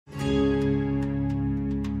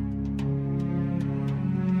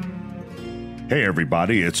Hey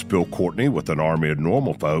everybody, it's Bill Courtney with an Army of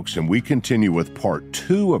Normal Folks, and we continue with part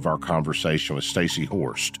 2 of our conversation with Stacy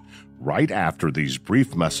Horst, right after these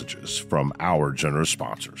brief messages from our generous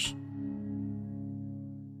sponsors.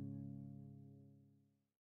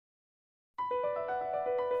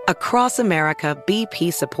 Across America,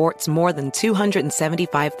 BP supports more than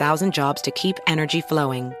 275,000 jobs to keep energy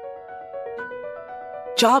flowing.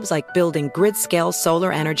 Jobs like building grid-scale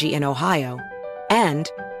solar energy in Ohio and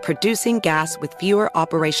producing gas with fewer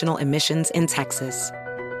operational emissions in Texas.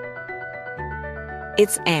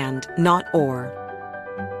 It's and, not or.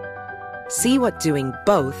 See what doing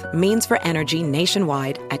both means for energy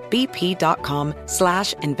nationwide at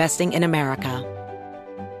bp.com/investing in America.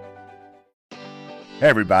 Hey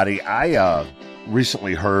everybody, I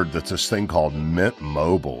recently heard that this thing called Mint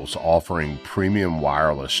Mobile's offering premium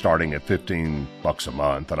wireless starting at $15 a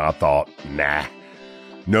month, and I thought, nah,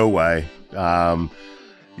 no way.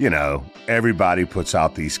 You know, everybody puts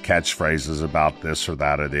out these catchphrases about this or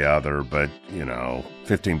that or the other, but, you know,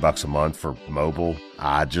 $15 a month for mobile,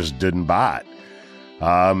 I just didn't buy it.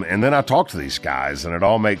 And then I talked to these guys, and it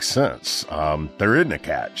all makes sense. There isn't a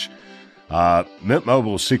catch. Mint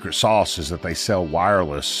Mobile's secret sauce is that they sell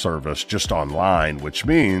wireless service just online, which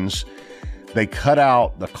means they cut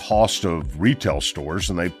out the cost of retail stores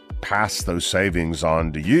and they pass those savings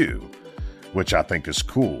on to you, which I think is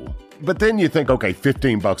cool. But then you think, okay,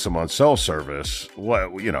 $15 a month cell service,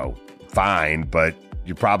 well, you know, fine, but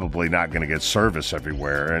you're probably not going to get service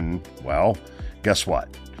everywhere. And, well, guess what?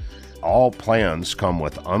 All plans come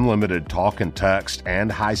with unlimited talk and text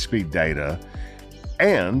and high-speed data,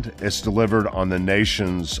 and it's delivered on the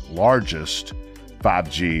nation's largest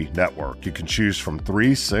 5G network. You can choose from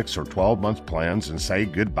 3, 6, or 12-month plans and say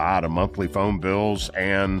goodbye to monthly phone bills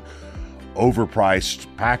and overpriced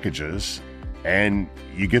packages. And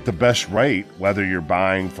you get the best rate whether you're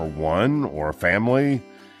buying for one or a family.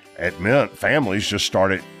 At Mint, families just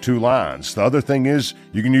start at 2 lines. The other thing is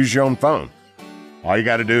you can use your own phone. All you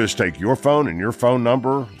got to do is take your phone and your phone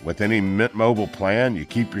number with any Mint Mobile plan. You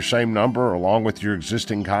keep your same number along with your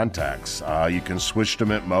existing contacts. You can switch to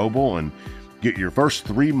Mint Mobile and get your first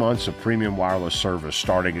 3 months of premium wireless service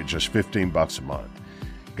starting at just $15 a month.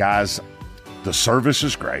 Guys, the service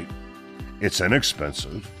is great. It's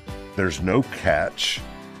inexpensive. There's no catch.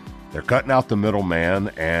 They're cutting out the middleman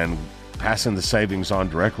and passing the savings on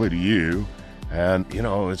directly to you. And, you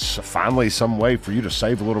know, it's finally some way for you to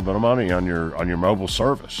save a little bit of money on your mobile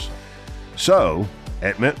service. So,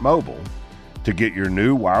 at Mint Mobile, to get your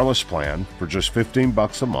new wireless plan for just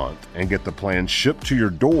 $15 a month and get the plan shipped to your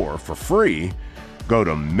door for free, go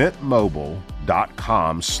to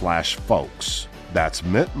mintmobile.com/folks. That's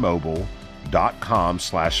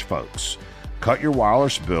mintmobile.com/folks. Cut your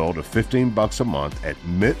wireless bill to $15 a month at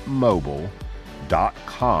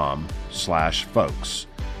mintmobile.com/folks.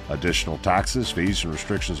 Additional taxes, fees, and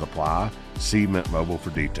restrictions apply. See Mint Mobile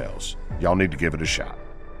for details. Y'all need to give it a shot.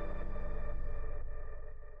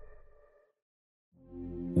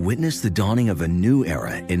 Witness the dawning of a new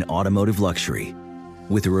era in automotive luxury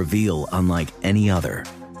with a reveal unlike any other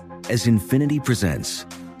as Infiniti presents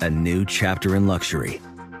a new chapter in luxury,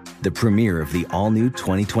 the premiere of the all-new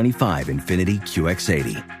 2025 Infiniti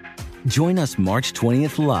QX80. Join us March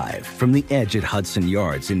 20th live from the Edge at Hudson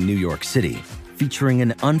Yards in New York City, featuring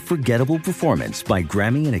an unforgettable performance by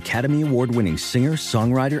Grammy and Academy Award-winning singer,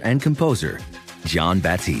 songwriter, and composer, Jon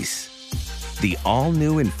Batiste. The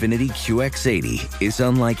all-new Infiniti QX80 is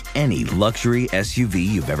unlike any luxury SUV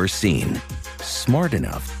you've ever seen. Smart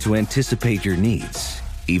enough to anticipate your needs,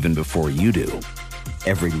 even before you do.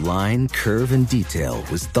 Every line, curve, and detail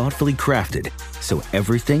was thoughtfully crafted, so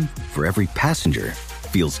everything for every passenger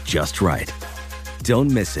feels just right.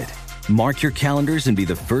 Don't miss it. Mark your calendars and be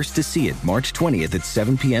the first to see it March 20th at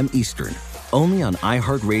 7 p.m. Eastern, only on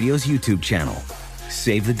iHeartRadio's YouTube channel.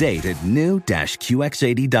 Save the date at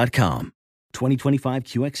new-QX80.com. 2025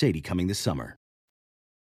 QX80 coming this summer.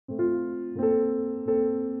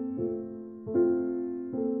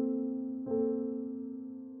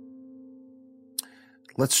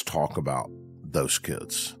 Let's talk about those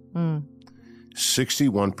kids.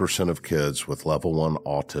 61% of kids with level 1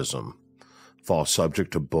 autism fall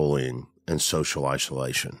subject to bullying and social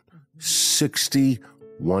isolation.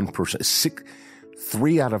 61%.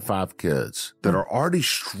 3 out of 5 kids that are already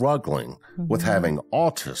struggling with having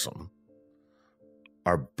autism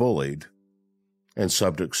are bullied and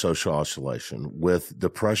subject to social isolation, with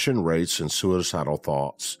depression rates and suicidal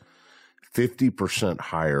thoughts 50%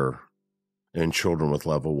 higher in children with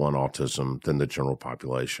level 1 autism than the general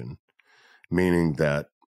population, meaning that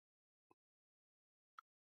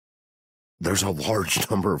there's a large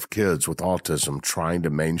number of kids with autism trying to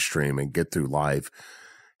mainstream and get through life,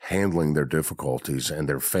 handling their difficulties and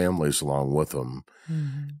their families along with them.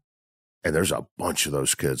 Mm-hmm. And there's a bunch of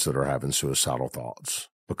those kids that are having suicidal thoughts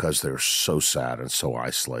because they're so sad and so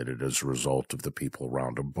isolated as a result of the people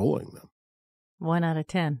around them bullying them. 1 out of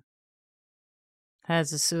 10 has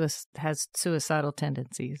suicidal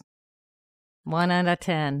tendencies. 1 out of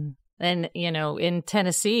 10. And, in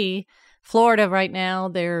Tennessee, Florida right now,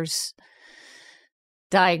 there's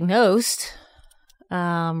diagnosed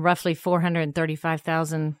roughly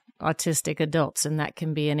 435,000 autistic adults, and that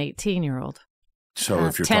can be an 18-year-old. So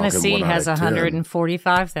if you're Tennessee talking has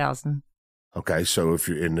 145,000. Okay, so if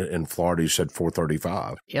you're in Florida, you said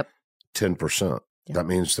 435. Yep. 10%. Yep. That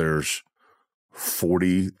means there's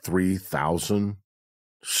 43,000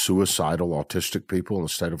 suicidal autistic people in the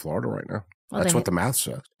state of Florida right now. Well, that's what the math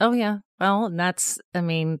says. Oh, yeah. Well,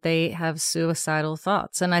 and they have suicidal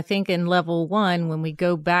thoughts. And I think in level 1, when we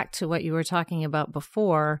go back to what you were talking about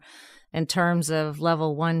before, in terms of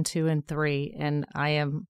level 1, 2, and 3, and I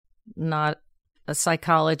am not a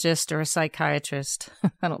psychologist or a psychiatrist.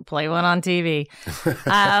 I don't play one on TV.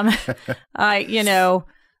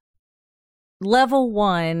 Level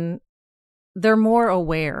 1, they're more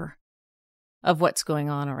aware of what's going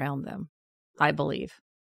on around them, I believe.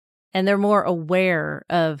 And they're more aware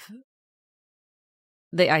of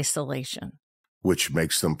the isolation. Which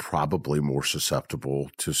makes them probably more susceptible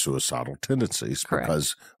to suicidal tendencies. Correct.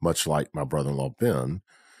 Because much like my brother-in-law, Ben,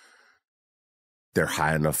 they're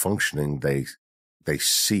high enough functioning, they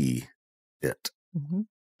see it. Mm-hmm.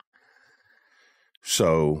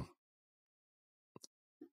 So,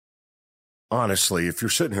 honestly, if you're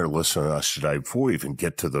sitting here listening to us today, before we even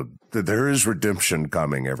get to there is redemption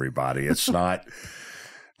coming, everybody. It's not,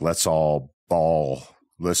 let's all bawl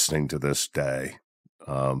listening to this day.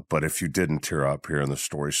 But if you didn't tear up hearing the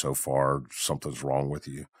story so far, something's wrong with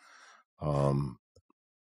you.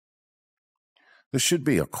 This should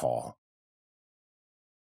be a call.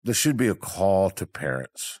 There should be a call to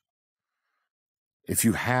parents. If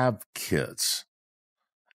you have kids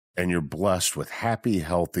and you're blessed with happy,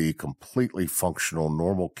 healthy, completely functional,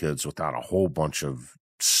 normal kids without a whole bunch of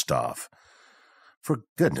stuff, for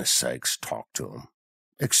goodness sakes, talk to them.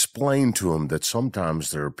 Explain to them that sometimes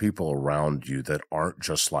there are people around you that aren't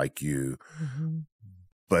just like you, mm-hmm.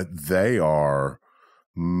 but they are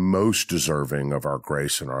most deserving of our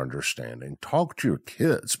grace and our understanding. Talk to your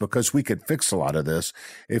kids, because we could fix a lot of this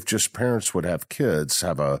if just parents would have kids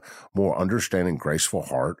have a more understanding, graceful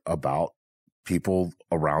heart about people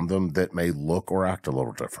around them that may look or act a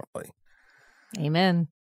little differently. Amen.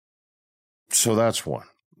 So that's one.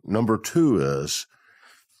 Number 2 is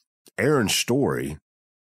Aaron's story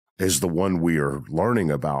is the one we are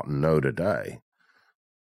learning about and know today.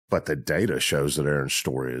 But the data shows that Aaron's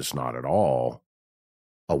story is not at all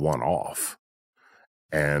a one-off.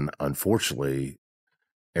 And unfortunately,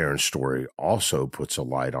 Aaron's story also puts a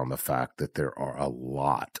light on the fact that there are a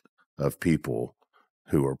lot of people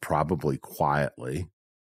who are probably quietly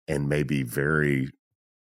and maybe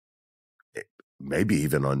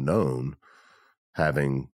even unknown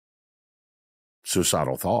having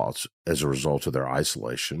suicidal thoughts as a result of their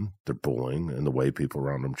isolation, their bullying, and the way people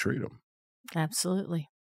around them treat them. Absolutely.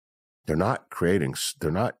 They're not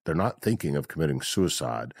thinking of committing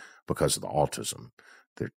suicide because of the autism.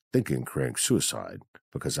 They're thinking of creating suicide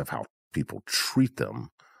because of how people treat them,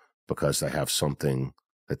 because they have something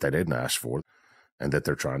that they didn't ask for and that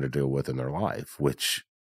they're trying to deal with in their life, which,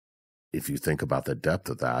 if you think about the depth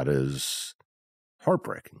of that, is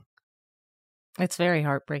heartbreaking. It's very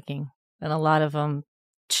heartbreaking. And a lot of them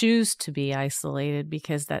choose to be isolated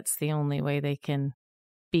because that's the only way they can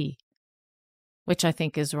be, which I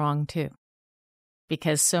think is wrong too.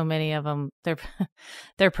 Because so many of them,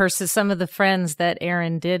 some of the friends that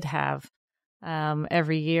Erin did have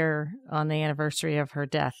every year on the anniversary of her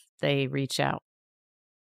death, they reach out.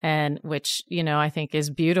 And which, I think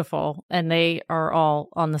is beautiful. And they are all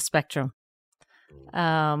on the spectrum.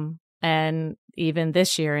 And even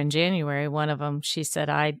this year in January, one of them, she said,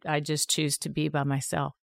 I just choose to be by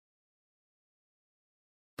myself.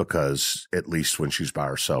 Because at least when she's by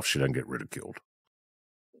herself, she doesn't get ridiculed.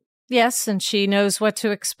 Yes, and she knows what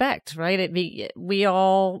to expect, right? We're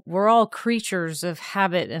all creatures of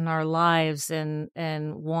habit in our lives and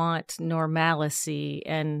want normalcy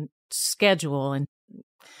and schedule. And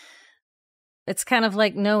it's kind of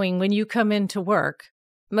like knowing when you come into work,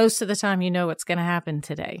 most of the time you know what's going to happen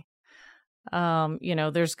today.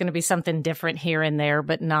 There's going to be something different here and there,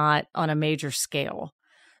 but not on a major scale.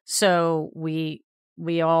 So we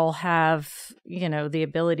all have, the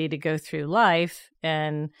ability to go through life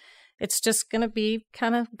and It's just going to be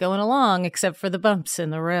kind of going along, except for the bumps in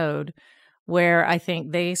the road, where I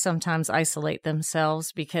think they sometimes isolate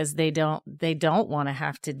themselves because they don't want to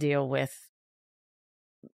have to deal with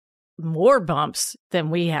more bumps than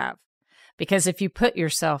we have. Because if you put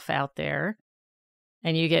yourself out there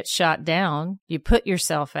and you get shot down, you put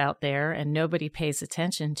yourself out there and nobody pays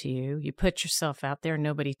attention to you. You put yourself out there and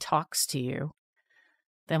nobody talks to you.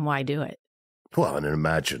 Then why do it? Well, and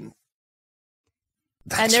imagine.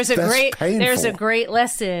 And there's a great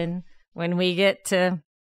lesson when we get to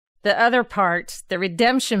the other part, the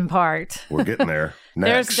redemption part. We're getting there.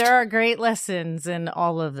 Next. There are great lessons in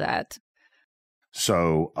all of that.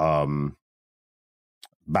 So,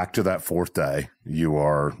 back to that fourth day,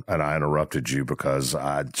 and I interrupted you because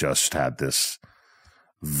I just had this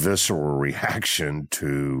visceral reaction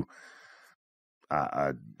to,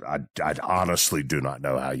 I honestly do not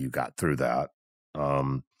know how you got through that.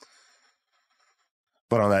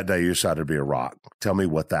 But on that day, you decided to be a rock. Tell me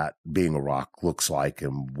what that being a rock looks like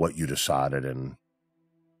and what you decided and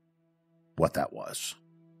what that was.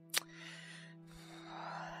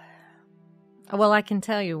 Well, I can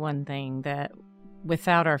tell you one thing, that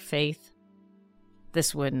without our faith,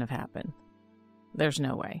 this wouldn't have happened. There's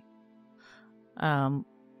no way.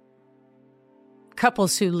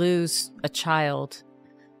 Couples who lose a child,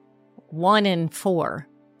 1 in 4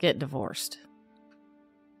 get divorced.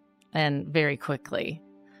 And very quickly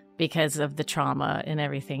because of the trauma and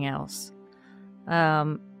everything else.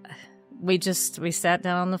 We sat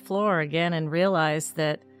down on the floor again and realized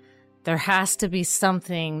that there has to be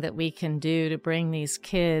something that we can do to bring these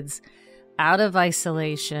kids out of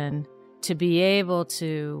isolation, to be able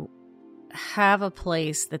to have a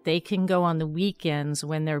place that they can go on the weekends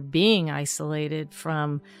when they're being isolated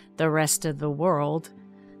from the rest of the world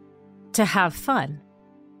to have fun.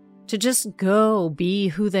 To just go be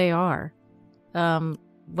who they are.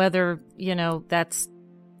 Whether, that's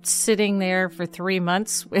sitting there for 3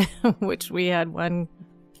 months, which we had one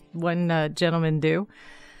gentleman do.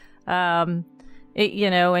 And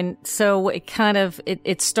so it kind of,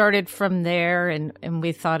 it started from there, and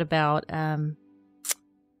we thought about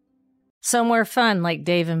somewhere fun like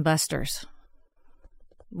Dave and Buster's,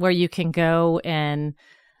 where you can go and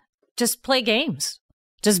just play games,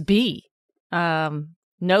 just be.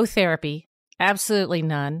 No therapy, absolutely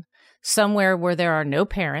none. Somewhere where there are no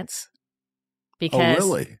parents. Because,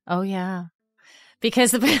 oh, really? Oh, yeah.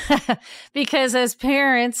 Because as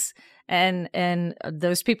parents and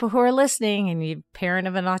those people who are listening, and you parent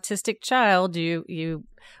of an autistic child, you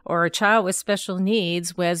or a child with special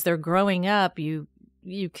needs, as they're growing up, you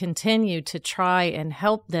continue to try and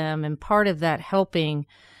help them, and part of that helping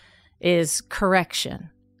is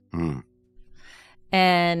correction. Mm.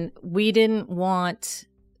 And we didn't want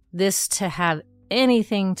this to have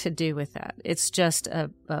anything to do with that. It's just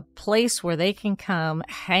a place where they can come,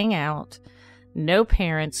 hang out, no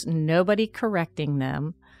parents, nobody correcting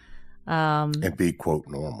them. And be, quote,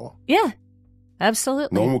 normal. Yeah,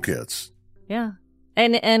 absolutely. Normal kids. Yeah.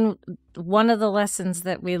 And one of the lessons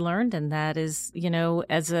that we learned in that is,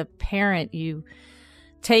 as a parent, you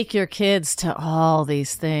take your kids to all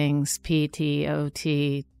these things, PT,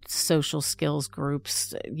 OT, social skills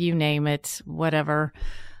groups, you name it, whatever.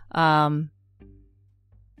 In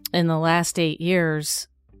the last 9 years,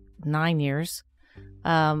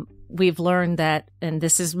 we've learned that, and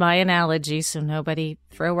this is my analogy, so nobody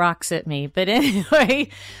throw rocks at me. But anyway,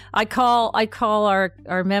 I call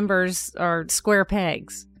our members our square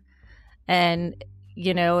pegs. And,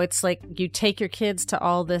 it's like you take your kids to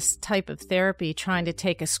all this type of therapy, trying to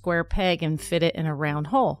take a square peg and fit it in a round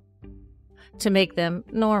hole to make them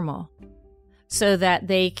normal, so that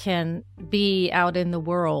they can be out in the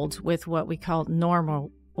world with what we call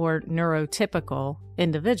normal or neurotypical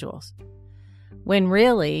individuals. When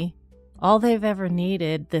really, all they've ever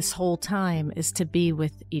needed this whole time is to be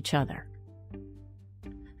with each other.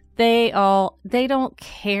 They don't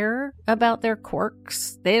care about their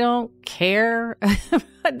quirks. They don't care.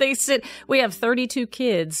 We have 32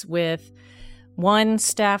 kids with 2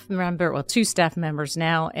 staff members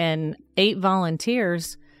now, and 8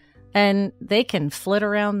 volunteers, and they can flit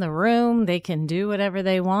around the room. They can do whatever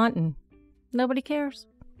they want, and nobody cares.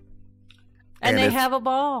 And they have a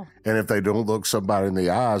ball. And if they don't look somebody in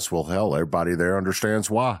the eyes, well, hell, everybody there understands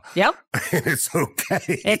why. Yep. And it's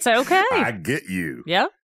okay. It's okay. I get you.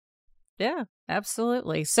 Yep. Yeah,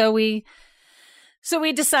 absolutely. So we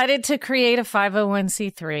decided to create a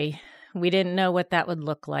 501c3. We didn't know what that would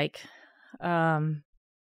look like. And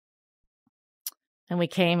we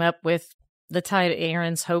came up with the title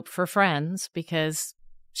Erin's Hope for Friends, because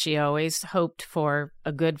she always hoped for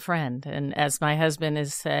a good friend. And as my husband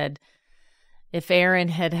has said, if Erin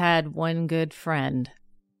had had one good friend,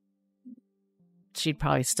 she'd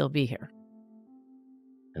probably still be here.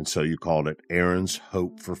 And so you called it Erin's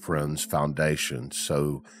Hope for Friends Foundation,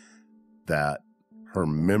 so that her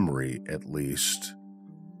memory, at least,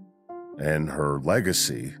 and her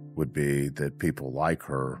legacy would be that people like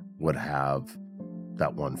her would have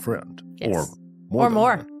that one friend. Yes. Or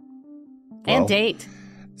more. Well, and date.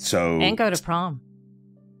 And go to prom.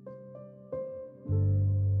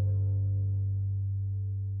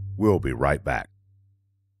 We'll be right back.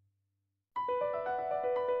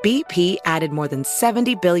 BP added more than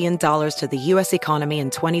 $70 billion to the U.S. economy in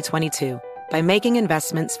 2022 by making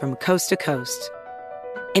investments from coast to coast.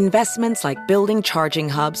 Investments like building charging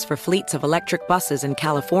hubs for fleets of electric buses in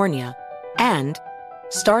California and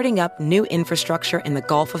starting up new infrastructure in the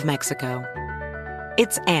Gulf of Mexico.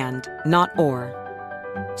 It's and, not or.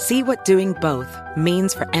 See what doing both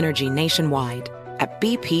means for energy nationwide at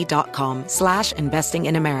bp.com/investing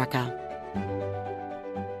in America.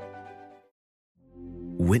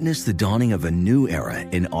 Witness the dawning of a new era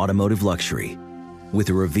in automotive luxury with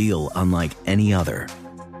a reveal unlike any other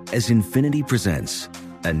as Infiniti presents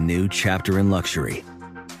a new chapter in luxury,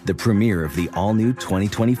 the premiere of the all-new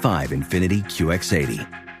 2025 Infiniti QX80.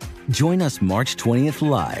 Join us March 20th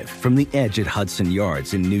live from the Edge at Hudson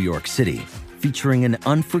Yards in New York City, featuring an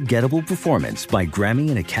unforgettable performance by Grammy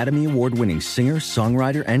and Academy Award-winning singer,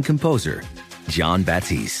 songwriter, and composer, Jon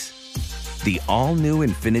Batiste. The all-new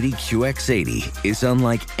Infiniti QX80 is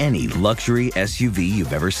unlike any luxury SUV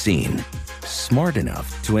you've ever seen. Smart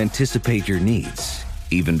enough to anticipate your needs,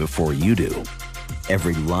 even before you do.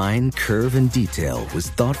 Every line, curve, and detail was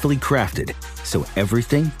thoughtfully crafted, so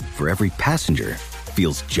everything for every passenger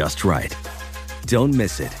feels just right. Don't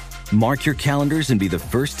miss it. Mark your calendars and be the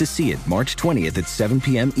first to see it March 20th at 7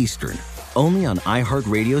 p.m. Eastern, only on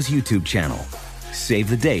iHeartRadio's YouTube channel. Save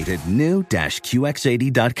the date at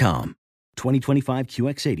new-QX80.com. 2025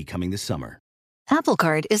 QX80 coming this summer. Apple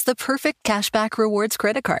Card is the perfect cashback rewards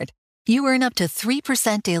credit card. You earn up to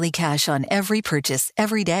 3% daily cash on every purchase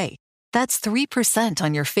every day. That's 3%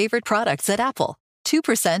 on your favorite products at Apple,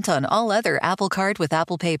 2% on all other Apple Card with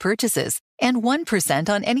Apple Pay purchases, and 1%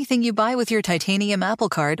 on anything you buy with your titanium Apple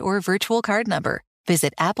Card or virtual card number.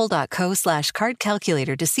 Visit apple.co/card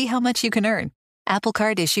calculator to see how much you can earn. Apple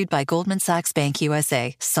Card issued by Goldman Sachs Bank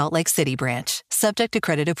USA, Salt Lake City branch. Subject to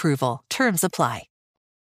credit approval. Terms apply.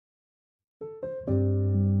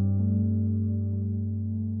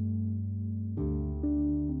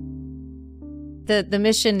 The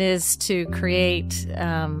mission is to create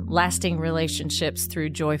lasting relationships through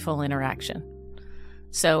joyful interaction.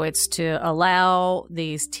 So it's to allow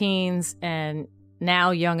these teens and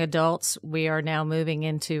now young adults, we are now moving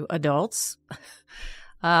into adults.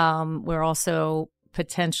 We're also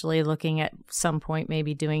potentially looking at some point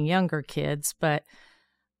maybe doing younger kids, but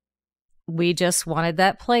we just wanted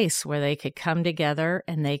that place where they could come together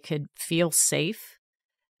and they could feel safe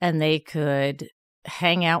and they could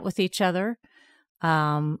hang out with each other.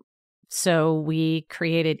 So we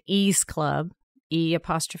created E's Club,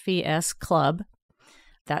 E''S Club.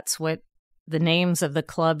 That's what the names of the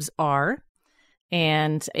clubs are.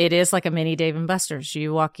 And it is like a mini Dave & Buster's.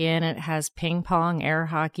 You walk in, it has ping pong, air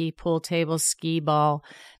hockey, pool tables, skee ball,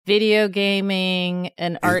 video gaming,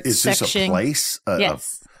 an art section. Is this a place?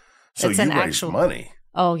 Yes. So it's you an raised actual money.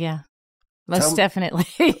 Oh, yeah. Most definitely.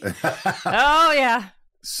 Oh, yeah.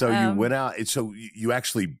 So you went out. So you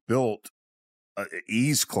actually built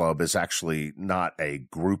E's Club is actually not a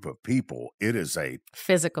group of people. It is a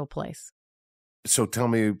physical place. So tell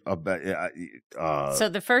me about. So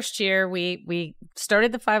the first year we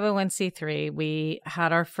started the 501c3. We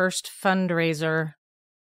had our first fundraiser.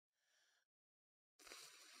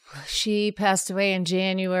 She passed away in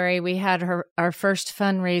January. We had our first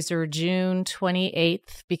fundraiser June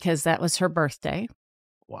 28th because that was her birthday.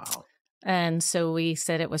 Wow. And so we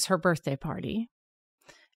said it was her birthday party.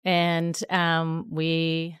 And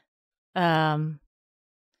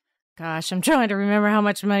gosh, I'm trying to remember how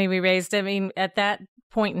much money we raised. I mean, at that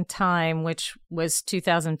point in time, which was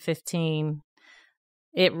 2015,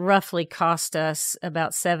 it roughly cost us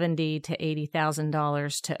about $70,000 to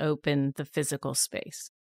 $80,000 to open the physical space.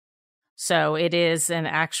 So it is an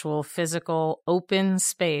actual physical open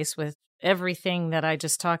space with everything that I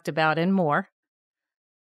just talked about and more.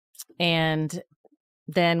 And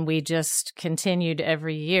then we just continued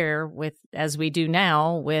every year with, as we do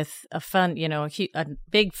now, with a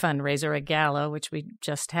big fundraiser, a gala, which we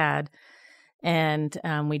just had. And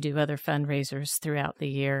we do other fundraisers throughout the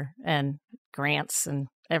year and grants and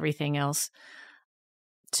everything else.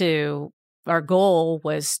 Our goal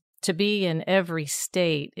was to be in every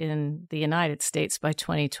state in the United States by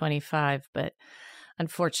 2025. But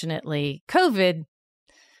unfortunately, COVID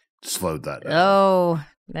slowed that down. Oh,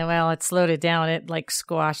 well, it slowed it down. It like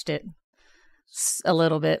squashed it a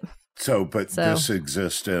little bit. But this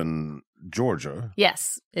exists in Georgia.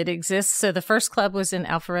 Yes, it exists. So the first club was in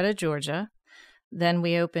Alpharetta, Georgia. Then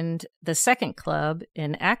we opened the second club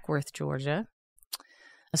in Ackworth, Georgia.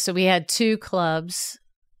 So we had 2 clubs,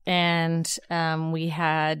 and we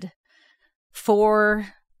had 4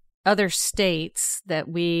 other states that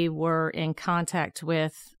we were in contact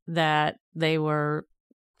with, that they were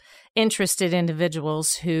interested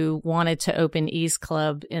individuals who wanted to open Ease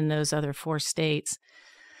Club in those other 4 states.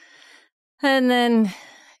 And then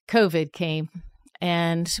COVID came,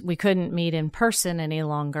 and we couldn't meet in person any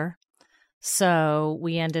longer. So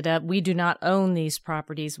we ended up, we do not own these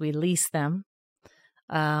properties, we lease them.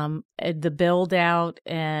 The build out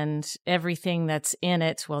and everything that's in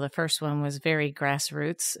it, well, the first one was very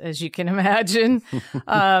grassroots, as you can imagine.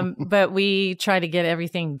 But we try to get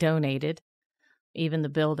everything donated, even the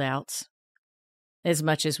build outs, as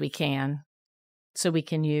much as we can, so we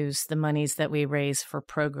can use the monies that we raise for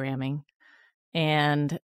programming.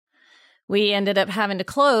 And we ended up having to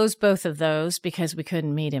close both of those because we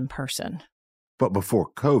couldn't meet in person. But before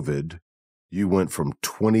COVID, you went from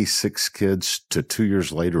 26 kids to 2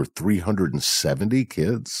 years later, 370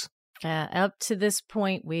 kids? Up to this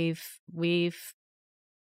point, we've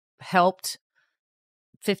helped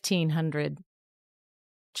 1,500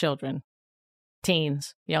 children,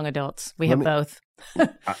 teens, young adults. We have both.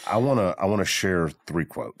 I want to share 3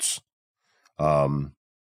 quotes,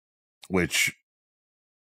 which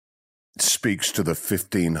speaks to the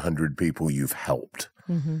 1,500 people you've helped.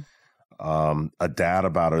 Mm-hmm. A dad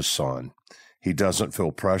about his son. He doesn't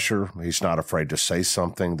feel pressure. He's not afraid to say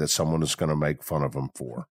something that someone is going to make fun of him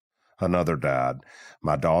for. Another dad.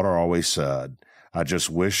 My daughter always said, I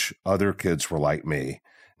just wish other kids were like me.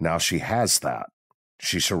 Now she has that.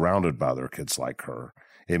 She's surrounded by other kids like her.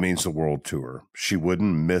 It means the world to her. She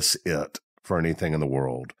wouldn't miss it for anything in the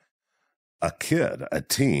world. A kid, a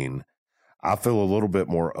teen, I feel a little bit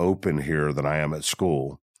more open here than I am at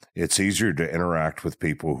school. It's easier to interact with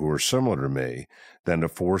people who are similar to me than to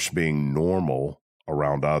force being normal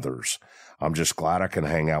around others. I'm just glad I can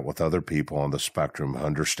hang out with other people on the spectrum who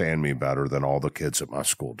understand me better than all the kids at my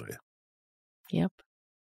school do. Yep.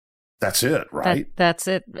 That's it, right? That's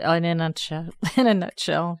it in a nutshell. In a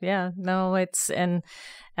nutshell. Yeah. No, and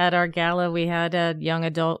at our gala, we had a young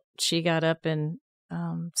adult. She got up and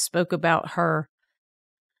spoke about her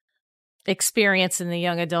experience in the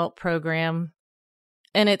young adult program.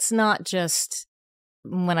 And it's not just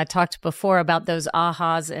when I talked before about those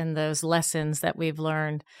ahas and those lessons that we've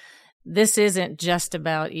learned. This isn't just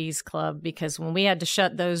about Ease Club, because when we had to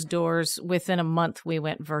shut those doors, within a month, we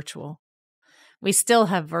went virtual. We still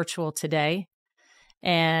have virtual today,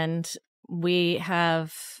 and we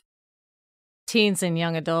have teens and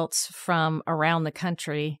young adults from around the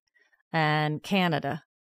country and Canada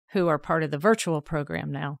who are part of the virtual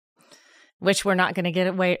program now, which we're not going to get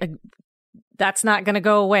away. That's not going to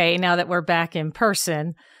go away now that we're back in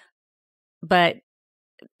person. But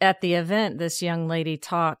at the event, this young lady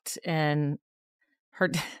talked, and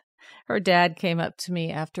her dad came up to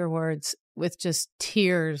me afterwards with just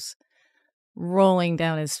tears rolling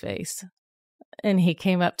down his face. And he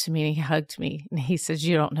came up to me and he hugged me, and he says,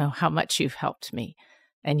 "You don't know how much you've helped me,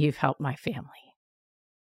 and you've helped my family."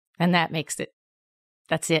 And that makes it,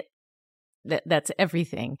 that's it. That's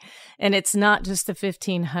everything. And it's not just the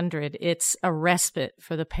 1,500. It's a respite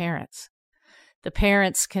for the parents. The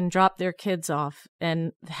parents can drop their kids off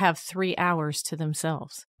and have 3 hours to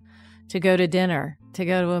themselves, to go to dinner, to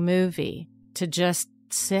go to a movie, to just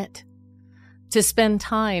sit, to spend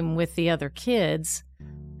time with the other kids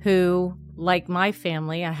who, like my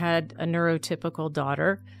family, I had a neurotypical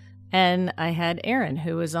daughter, and I had Aaron,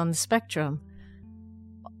 who was on the spectrum.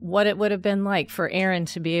 What it would have been like for Aaron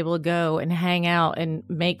to be able to go and hang out and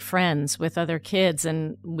make friends with other kids,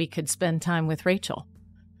 and we could spend time with Rachel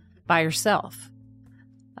by herself.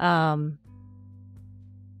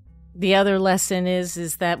 The other lesson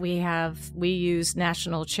is that we use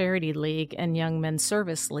National Charity League and Young Men's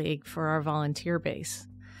Service League for our volunteer base.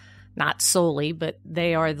 Not solely, but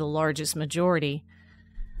they are the largest majority.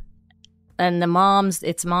 And the moms,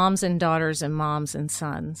 it's moms and daughters and moms and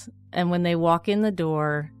sons. And when they walk in the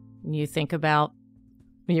door, you think about,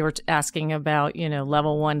 you were asking about,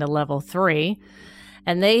 level 1 to level 3,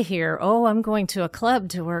 and they hear, "Oh, I'm going to a club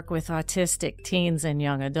to work with autistic teens and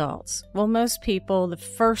young adults." Well, most people, the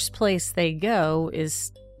first place they go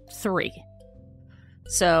is 3.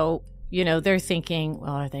 So they're thinking,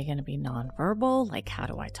 well, are they going to be nonverbal? Like, how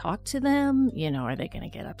do I talk to them? Are they going to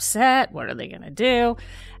get upset? What are they going to do?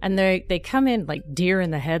 And they come in like deer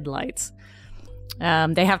in the headlights.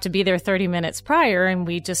 They have to be there 30 minutes prior, and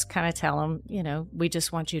we just kind of tell them, we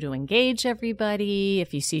just want you to engage everybody.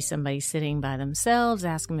 If you see somebody sitting by themselves,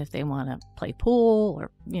 ask them if they want to play pool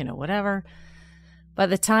or, whatever. By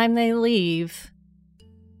the time they leave,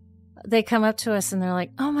 they come up to us and they're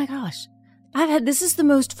like, oh my gosh, this is the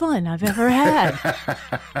most fun I've ever had.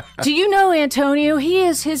 Do you know Antonio? He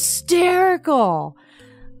is hysterical.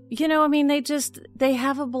 They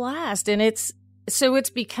have a blast, and it's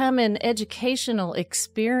become an educational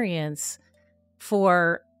experience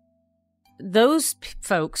for those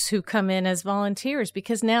folks who come in as volunteers,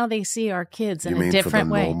 because now they see our kids in a different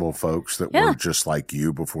way. You mean for the normal folks that were just like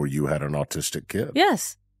you before you had an autistic kid?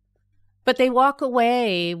 Yes. But they walk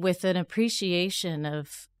away with an appreciation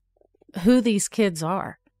of who these kids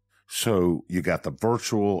are. So you got the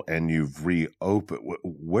virtual and you've reopened.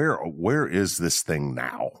 Where is this thing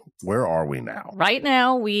now? Where are we now? Right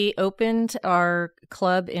now, we opened our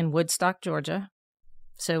club in Woodstock, Georgia.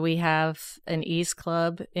 So we have an Ease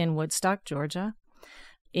Club in Woodstock, Georgia.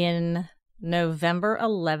 In November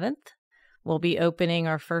 11th, we'll be opening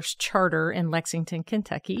our first charter in Lexington,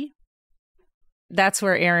 Kentucky. That's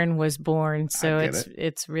where Aaron was born, so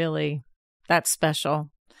it's really, that's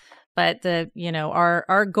special. But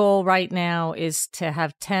our goal right now is to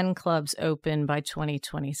have 10 clubs open by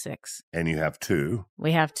 2026. And you have 2?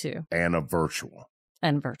 We have 2. And a virtual.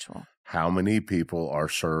 And virtual. How many people are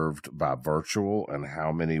served by virtual, and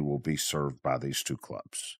how many will be served by these 2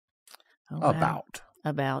 clubs? About.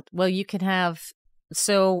 Well, you can have,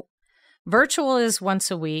 so virtual is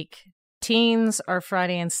once a week. Teens are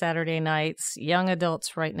Friday and Saturday nights. Young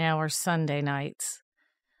adults right now are Sunday nights.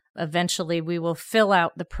 Eventually, we will fill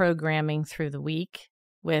out the programming through the week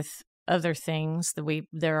with other things.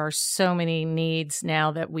 There are so many needs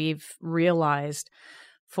now that we've realized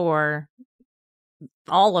for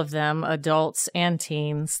all of them, adults and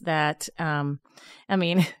teens, that,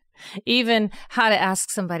 even how to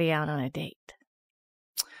ask somebody out on a date.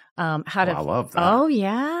 I love that. Oh,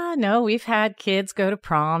 yeah. No, we've had kids go to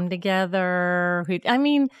prom together.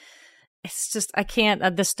 It's just, I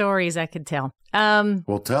can't, the stories I could tell.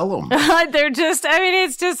 Well, tell them. They're just,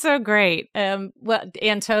 it's just so great.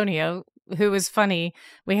 Antonio, who was funny,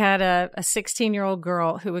 we had a 16-year-old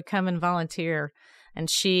girl who would come and volunteer,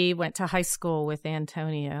 and she went to high school with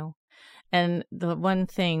Antonio. And the one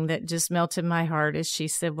thing that just melted my heart is she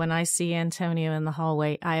said, when I see Antonio in the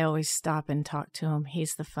hallway, I always stop and talk to him.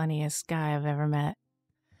 He's the funniest guy I've ever met.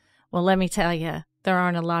 Well, let me tell you, there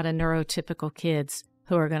aren't a lot of neurotypical kids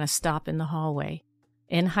who are going to stop in the hallway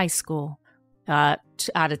in high school out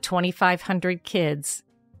of 2,500 kids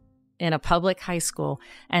in a public high school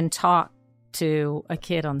and talk to a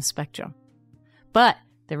kid on the spectrum. But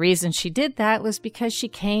the reason she did that was because she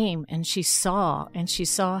came and she saw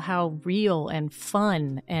how real and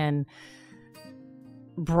fun and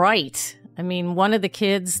bright. One of the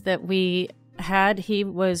kids that we had, he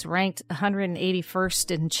was ranked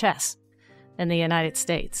 181st in chess in the United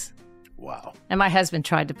States. Wow. And my husband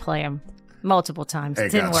tried to play him multiple times.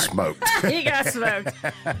 It didn't work. Smoked. He got smoked.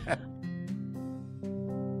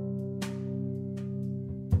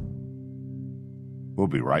 We'll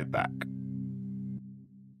be right back.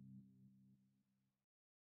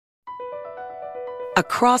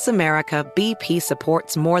 Across America, BP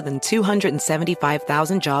supports more than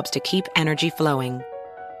 275,000 jobs to keep energy flowing.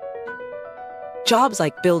 Jobs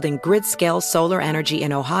like building grid-scale solar energy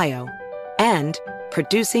in Ohio and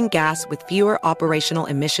producing gas with fewer operational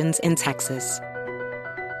emissions in Texas.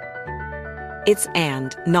 It's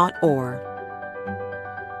and, not or.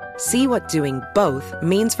 See what doing both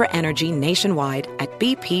means for energy nationwide at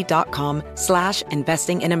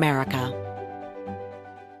bp.com/investing in America.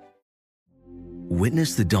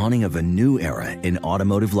 Witness the dawning of a new era in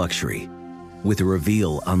automotive luxury with a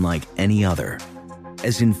reveal unlike any other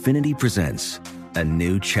as Infiniti presents a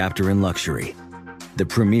new chapter in luxury, the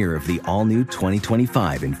premiere of the all-new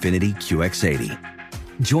 2025 Infiniti QX80.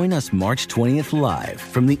 Join us March 20th live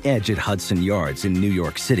from the Edge at Hudson Yards in New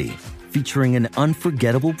York City, featuring an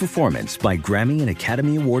unforgettable performance by Grammy and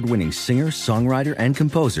Academy Award-winning singer, songwriter, and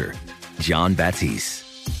composer, Jon Batiste.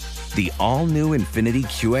 The all-new Infiniti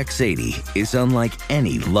QX80 is unlike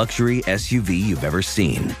any luxury SUV you've ever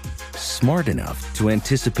seen. Smart enough to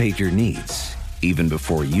anticipate your needs, even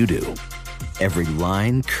before you do. Every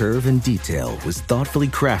line, curve, and detail was thoughtfully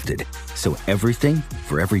crafted, so everything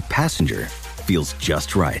for every passenger feels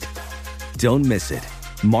just right. Don't miss it.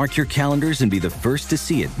 Mark your calendars and be the first to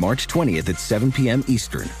see it March 20th at 7 p.m.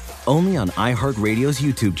 Eastern, only on iHeartRadio's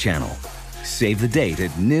YouTube channel. Save the date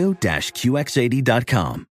at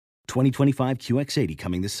new-QX80.com. 2025 QX80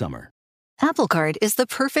 coming this summer. Apple Card is the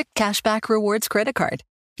perfect cashback rewards credit card.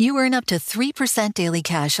 You earn up to 3% daily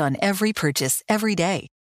cash on every purchase every day.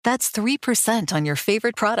 That's 3% on your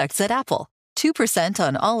favorite products at Apple, 2%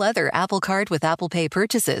 on all other Apple Card with Apple Pay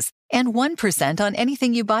purchases, and 1% on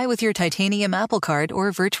anything you buy with your titanium Apple Card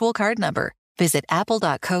or virtual card number. Visit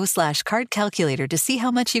apple.co/card calculator to see how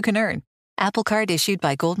much you can earn. Apple Card issued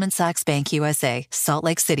by Goldman Sachs Bank USA, Salt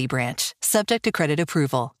Lake City branch. Subject to credit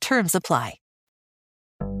approval. Terms apply.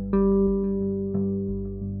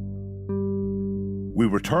 We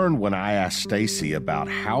returned when I asked Stacy about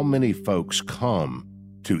how many folks come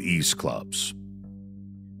to Ease Clubs.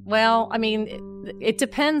 Well, I mean, it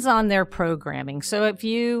depends on their programming. So if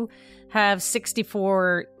you have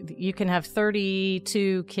 64, you can have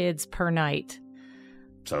 32 kids per night.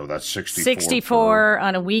 So that's 64. 64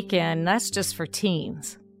 on a weekend. That's just for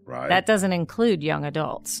teens. Right. That doesn't include young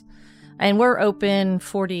adults. And we're open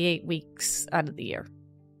 48 weeks out of the year.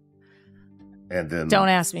 And then don't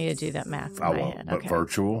ask me to do that math in I my won't, head. but Okay.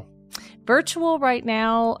 virtual? Virtual right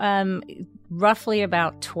now, roughly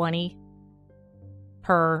about 20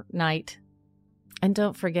 per night. And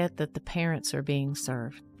don't forget that the parents are being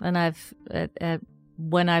served. And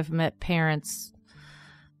when I've met parents,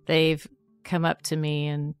 they've come up to me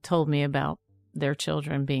and told me about their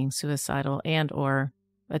children being suicidal and or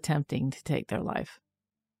attempting to take their life.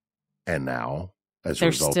 And now, as a they're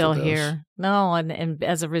result still of this, here. No, and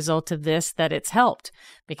as a result of this, that it's helped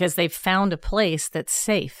because they've found a place that's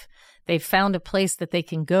safe. They've found a place that they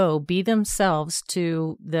can go, be themselves,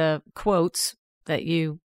 to the quotes that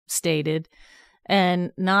you stated,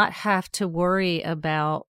 and not have to worry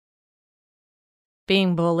about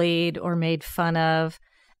being bullied or made fun of.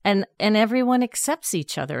 And everyone accepts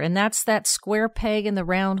each other. And that's that square peg in the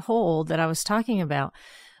round hole that I was talking about.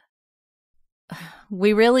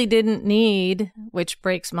 We really didn't need, which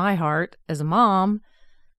breaks my heart as a mom,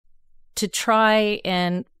 to try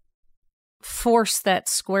and force that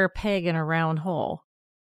square peg in a round hole.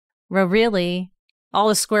 Well, really, all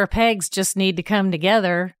the square pegs just need to come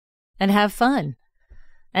together and have fun.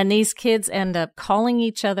 And these kids end up calling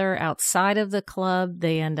each other outside of the club.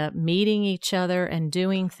 They end up meeting each other and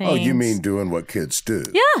doing things. Oh, you mean doing what kids do?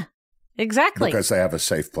 Yeah, exactly. Because they have a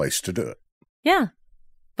safe place to do it. Yeah.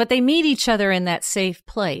 But they meet each other in that safe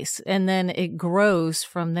place, and then it grows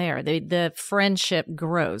from there. The friendship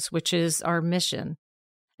grows, which is our mission,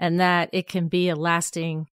 and that it can be a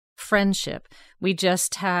lasting friendship. We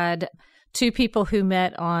just had 2 people who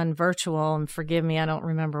met on virtual, and forgive me, I don't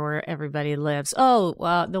remember where everybody lives. Oh,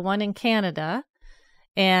 the one in Canada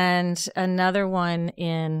and another one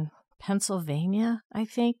in Pennsylvania, I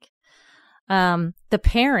think. The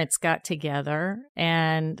parents got together,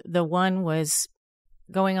 and the one was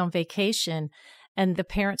going on vacation, and the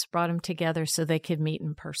parents brought them together so they could meet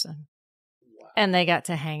in person. Wow. And they got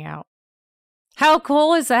to hang out. How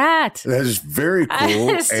cool is that? That is very cool.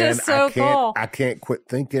 It's just so cool. I can't quit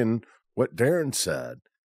thinking what Darren said,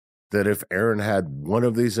 that if Erin had one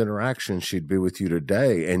of these interactions, she'd be with you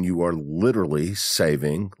today, and you are literally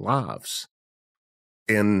saving lives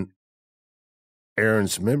in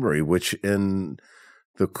Erin's memory, which in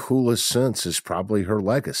the coolest sense is probably her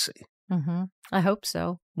legacy. Mm-hmm. I hope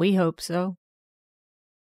so. We hope so.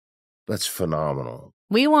 That's phenomenal.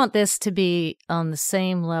 We want this to be on the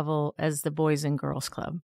same level as the Boys and Girls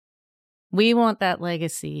Club. We want that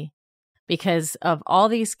legacy because of all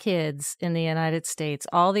these kids in the United States,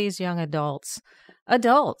 all these young adults. I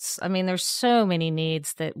mean, there's so many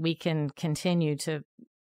needs that we can continue to,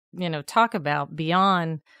 talk about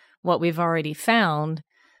beyond what we've already found,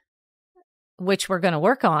 which we're going to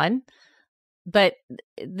work on. But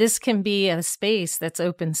this can be a space that's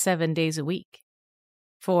open 7 days a week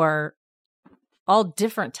for all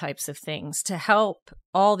different types of things to help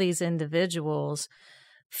all these individuals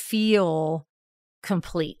feel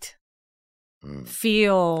complete,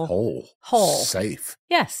 feel whole, safe.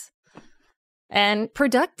 Yes, and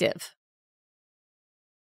productive.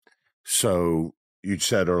 So you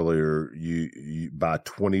said earlier, you by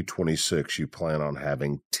 2026, you plan on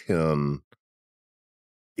having 10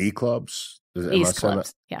 E-clubs? Ease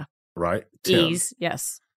clubs, yeah. Right? 10. Ease,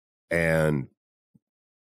 yes. And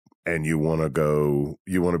you want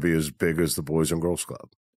to be as big as the Boys and Girls Club.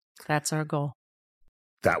 That's our goal.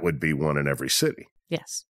 That would be one in every city.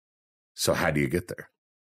 Yes. So how do you get there?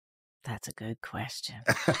 That's a good question.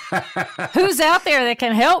 Who's out there that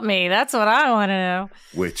can help me? That's what I want to know.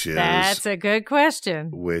 That's a good question.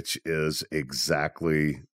 Which is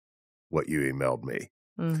exactly what you emailed me.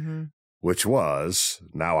 Mm-hmm. which was,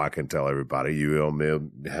 now I can tell everybody, you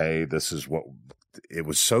emailed me, hey, this is what, it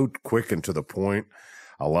was so quick and to the point.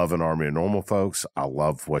 I love an Army of Normal folks. I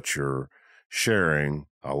love what you're sharing.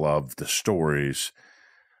 I love the stories.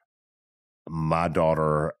 My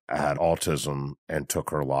daughter had autism and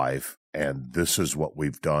took her life, and this is what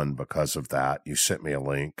we've done because of that. You sent me a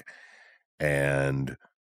link, and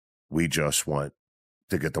we just want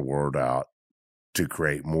to get the word out to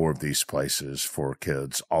create more of these places for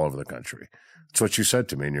kids all over the country. That's what you said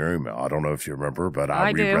to me in your email. I don't know if you remember, but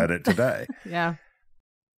I reread it today. Yeah.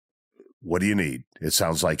 What do you need? It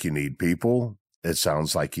sounds like you need people. It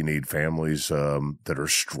sounds like you need families that are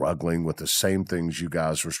struggling with the same things you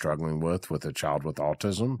guys were struggling with a child with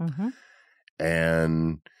autism. Mm-hmm.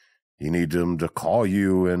 And you need them to call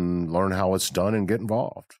you and learn how it's done and get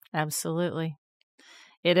involved. Absolutely.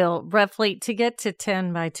 It'll roughly, to get to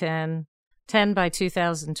 10 by 10 by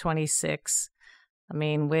 2026, I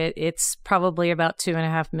mean, it's probably about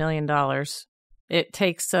 $2.5 million. It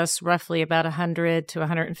takes us roughly about $100,000 to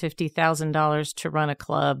 $150,000 to run a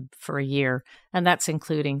club for a year, and that's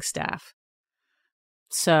including staff.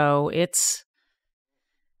 So it's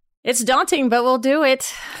daunting, but we'll do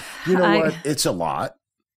it. You know what? It's a lot,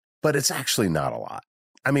 but it's actually not a lot.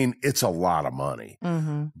 I mean, it's a lot of money,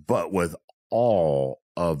 mm-hmm. but with all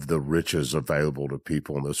of the riches available to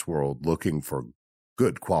people in this world looking for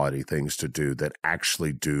good quality things to do that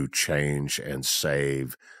actually do change and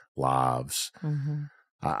save lives. Mm-hmm.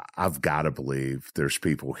 I've got to believe there's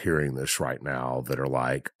people hearing this right now that are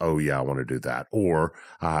like, oh yeah, I want to do that. Or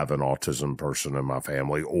I have an autism person in my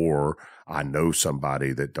family, or I know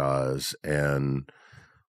somebody that does. And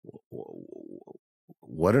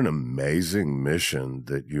what an amazing mission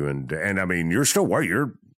that you and I mean, you're still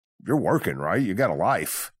working, you're working, right? You got a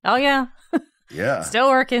life. Oh yeah. Yeah. Still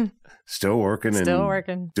working.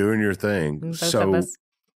 And doing your thing. Both so of us.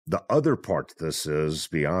 The other part to this is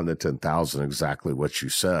beyond the 10,000, exactly what you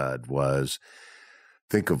said was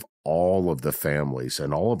think of all of the families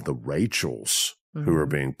and all of the Rachels mm-hmm. who are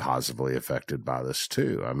being positively affected by this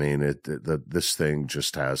too. I mean, this thing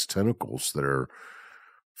just has tentacles that are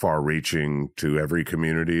far reaching to every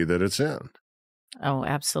community that it's in. Oh,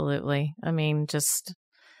 absolutely. I mean, just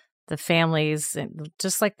the families,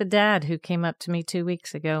 just like the dad who came up to me 2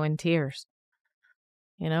 weeks ago in tears.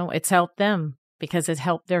 You know, it's helped them because it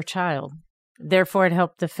helped their child. Therefore, it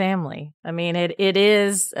helped the family. I mean, it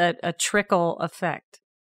is a trickle effect.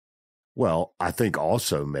 Well, I think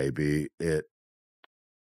also maybe it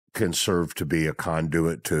can serve to be a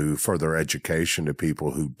conduit to further education to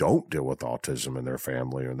people who don't deal with autism in their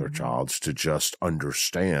family or in their mm-hmm. child's to just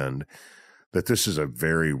understand that this is a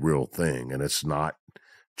very real thing and it's not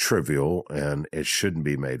trivial and it shouldn't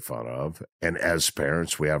be made fun of. And as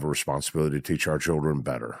parents, we have a responsibility to teach our children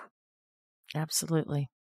better. Absolutely.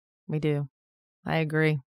 We do. I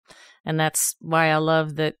agree. And that's why I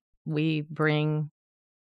love that we bring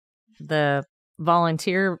the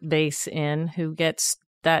volunteer base in who gets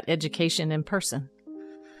that education in person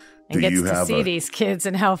and gets to see these kids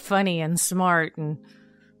and how funny and smart. And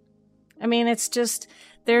I mean, it's just,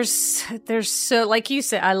 there's so, like you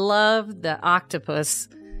said, I love the octopus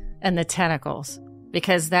and the tentacles.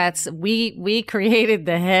 Because we created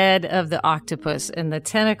the head of the octopus and the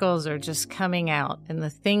tentacles are just coming out and the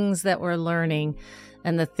things that we're learning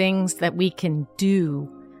and the things that we can do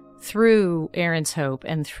through Aaron's Hope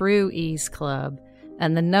and through E's Club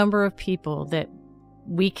and the number of people that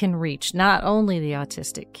we can reach, not only the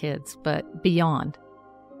autistic kids, but beyond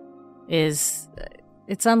it's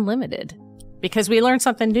unlimited because we learn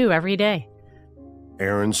something new every day.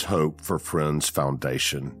 Aaron's Hope for Friends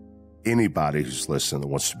Foundation. Anybody who's listening that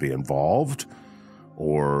wants to be involved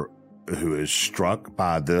or who is struck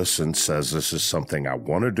by this and says this is something I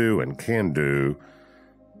want to do and can do,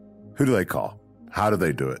 who do they call? How do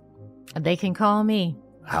they do it? They can call me.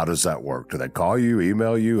 How does that work? Do they call you,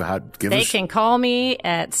 email you? They can call me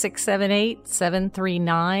at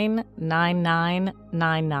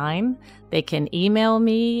 678-739-9999. They can email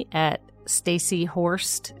me at Stacy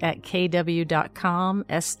Horst at kw.com,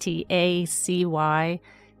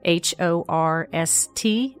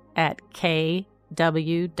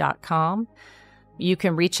 StacyHorst@kw.com. You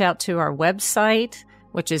can reach out to our website,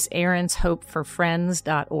 which is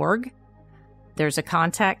aaronshopeforfriends.org. There's a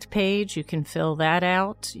contact page. You can fill that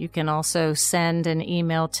out. You can also send an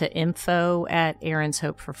email to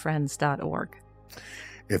info@aaronshopeforfriends.org.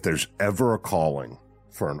 If there's ever a calling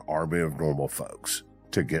for an army of normal folks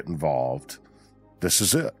to get involved, this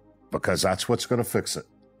is it, because that's what's going to fix it.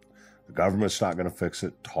 The government's not going to fix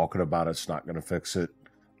it. Talking about it's not going to fix it.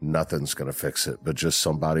 Nothing's going to fix it, but just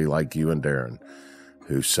somebody like you and Darren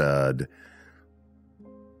who said,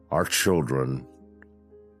 our children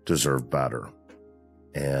deserve better.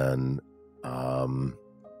 And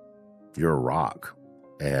you're a rock.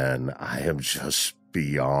 And I am just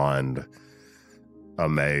beyond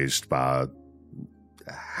amazed by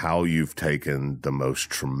how you've taken the most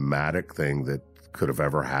traumatic thing that could have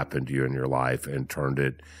ever happened to you in your life and turned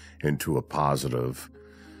it into a positive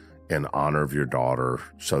in honor of your daughter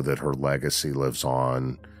so that her legacy lives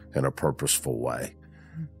on in a purposeful way.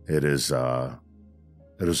 It is a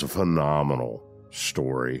phenomenal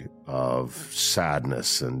story of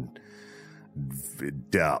sadness and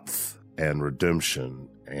depth and redemption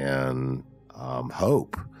and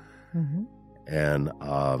hope. Mm-hmm. And,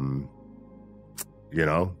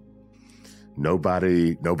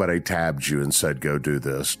 nobody tabbed you and said, go do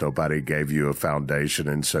this. Nobody gave you a foundation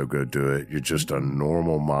and so go do it. You're just a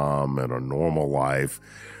normal mom in a normal life,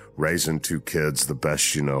 raising two kids the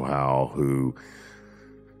best you know how, who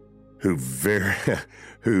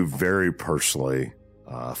very personally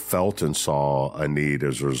felt and saw a need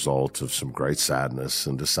as a result of some great sadness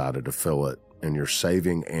and decided to fill it. And you're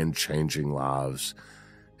saving and changing lives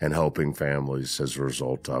and helping families as a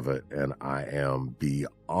result of it. And I am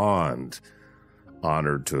beyond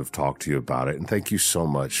honored to have talked to you about it. And thank you so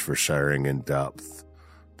much for sharing in depth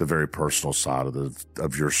the very personal side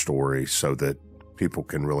of your story so that people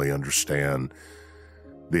can really understand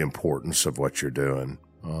the importance of what you're doing.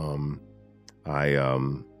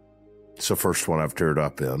 It's the first one I've teared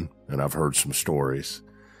up in, and I've heard some stories.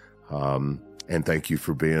 And thank you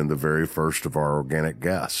for being the very first of our organic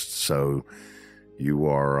guests. So you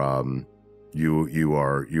will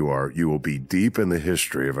be deep in the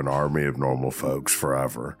history of an army of normal folks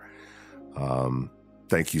forever.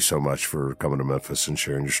 Thank you so much for coming to Memphis and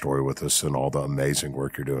sharing your story with us and all the amazing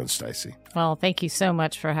work you're doing, Stacy. Well, thank you so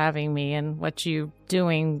much for having me and what you're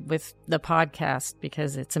doing with the podcast,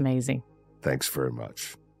 because it's amazing. Thanks very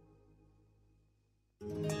much.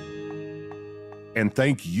 And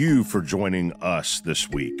thank you for joining us this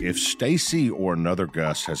week. If Stacy or another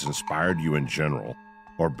guest has inspired you in general,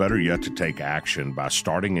 or better yet, to take action by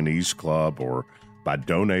starting an Ease Club or by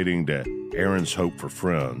donating to Aaron's Hope for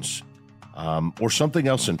Friends, or something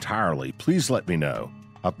else entirely, please let me know.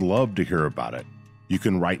 I'd love to hear about it. You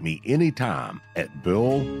can write me anytime at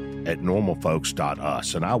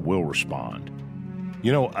bill@normalfolks.us, and I will respond.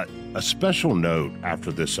 A special note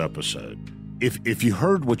after this episode. If you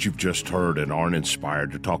heard what you've just heard and aren't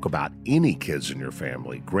inspired to talk about any kids in your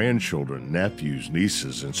family, grandchildren, nephews,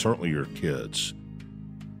 nieces, and certainly your kids,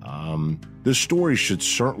 this story should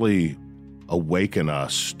certainly awaken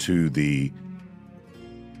us to the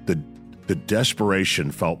desperation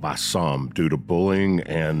felt by some due to bullying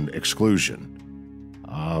and exclusion.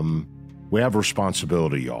 We have a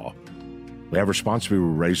responsibility, y'all. We have a responsibility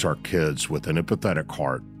to raise our kids with an empathetic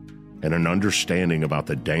heart and an understanding about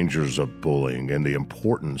the dangers of bullying and the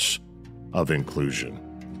importance of inclusion.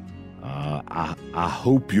 I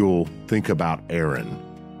hope you'll think about Aaron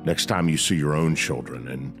next time you see your own children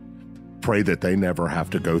and pray that they never have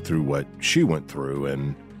to go through what she went through,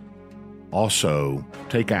 and also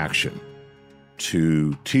take action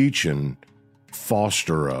to teach and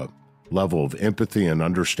foster a level of empathy and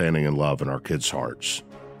understanding and love in our kids' hearts.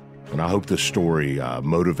 And I hope this story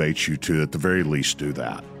motivates you to, at the very least, do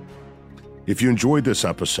that. If you enjoyed this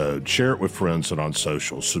episode, share it with friends and on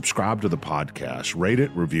social, subscribe to the podcast, rate it,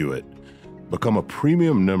 review it, become a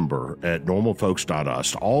premium member at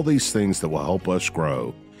normalfolks.us. All these things that will help us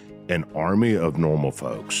grow an army of normal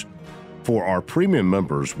folks. For our premium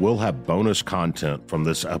members, we'll have bonus content from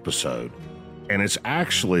this episode. And it's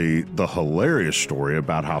actually the hilarious story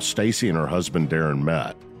about how Stacy and her husband Darren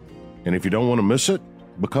met. And if you don't want to miss it,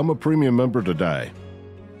 become a premium member today.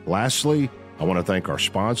 Lastly, I want to thank our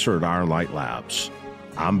sponsor at Iron Light Labs.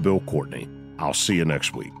 I'm Bill Courtney. I'll see you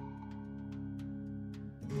next week.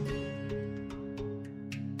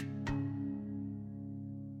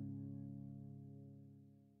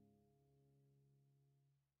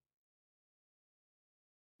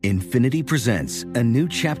 Infiniti presents a new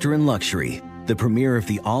chapter in luxury, the premiere of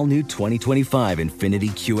the all-new 2025 Infiniti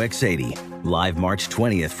QX80, live March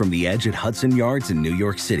 20th from the Edge at Hudson Yards in New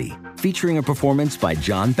York City, featuring a performance by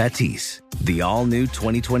John Batiste. The all-new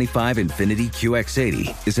 2025 Infiniti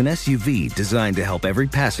QX80 is an SUV designed to help every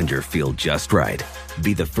passenger feel just right.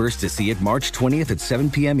 Be the first to see it March 20th at 7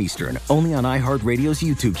 p.m. Eastern, only on iHeartRadio's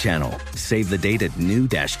YouTube channel. Save the date at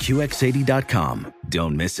new-QX80.com.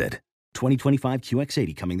 Don't miss it. 2025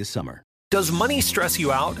 QX80 coming this summer. Does money stress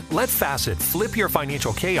you out? Let Facet flip your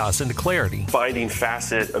financial chaos into clarity. Finding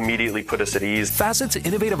Facet immediately put us at ease. Facet's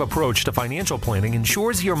innovative approach to financial planning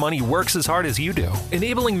ensures your money works as hard as you do,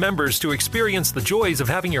 enabling members to experience the joys of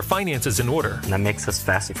having your finances in order. And that makes us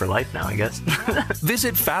Facet for life now, I guess.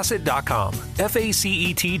 Visit Facet.com,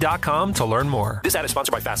 FACET.com to learn more. This ad is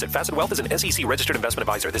sponsored by Facet. Facet Wealth is an SEC registered investment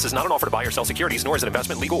advisor. This is not an offer to buy or sell securities, nor is it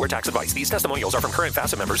investment, legal, or tax advice. These testimonials are from current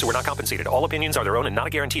Facet members who are not compensated. All opinions are their own and not a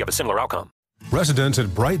guarantee of a similar outcome. Residents at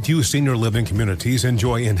Brightview Senior Living Communities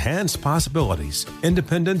enjoy enhanced possibilities,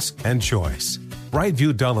 independence, and choice.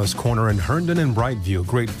 Brightview Dulles Corner in Herndon and Brightview,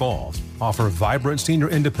 Great Falls, offer vibrant senior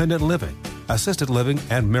independent living, assisted living,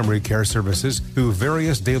 and memory care services through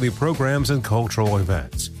various daily programs and cultural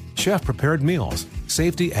events. Chef-prepared meals,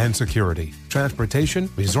 safety and security, transportation,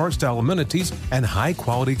 resort-style amenities, and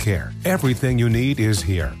high-quality care. Everything you need is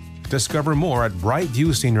here. Discover more at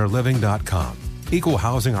brightviewseniorliving.com. Equal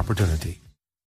housing opportunity.